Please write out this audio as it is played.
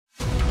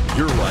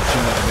You're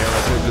watching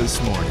America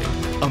This Morning,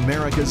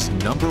 America's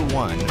 #1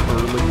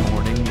 early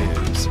morning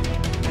news.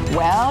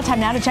 Well, time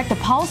now to check the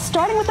pulse,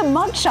 starting with a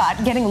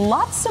mugshot, getting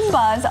lots of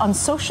buzz on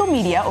social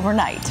media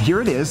overnight.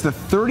 Here it is. The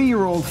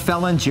 30-year-old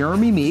felon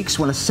Jeremy Meeks,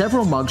 one of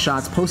several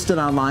mugshots posted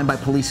online by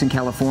police in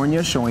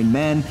California showing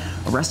men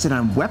arrested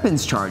on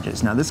weapons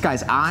charges. Now, this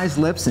guy's eyes,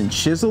 lips, and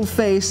chiseled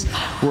face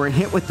were a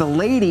hit with the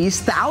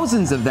ladies,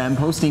 thousands of them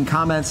posting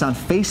comments on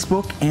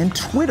Facebook and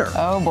Twitter.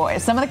 Oh boy,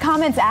 some of the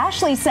comments.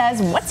 Ashley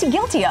says, what's he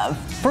guilty of?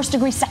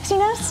 First-degree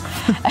sexiness?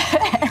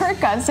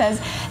 Erica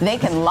says, they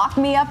can lock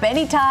me up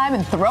anytime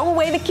and throw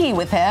away the key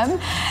with him.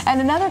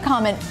 And another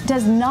comment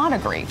does not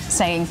agree,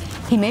 saying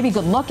he may be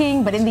good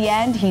looking, but in the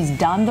end, he's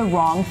done the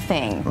wrong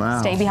thing.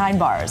 Wow. Stay behind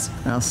bars.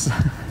 Now,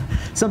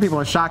 some people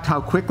are shocked how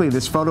quickly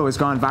this photo has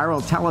gone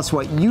viral. Tell us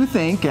what you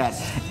think at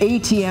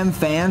atmfans.com.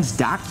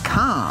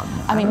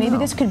 I mean, maybe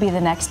this could be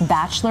the next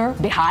Bachelor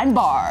behind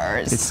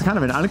bars. It's kind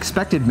of an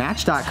unexpected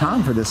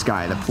match.com for this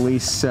guy. The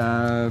police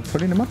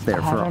putting him up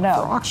there for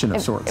auction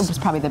of sorts. It was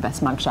probably the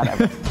best mugshot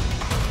ever.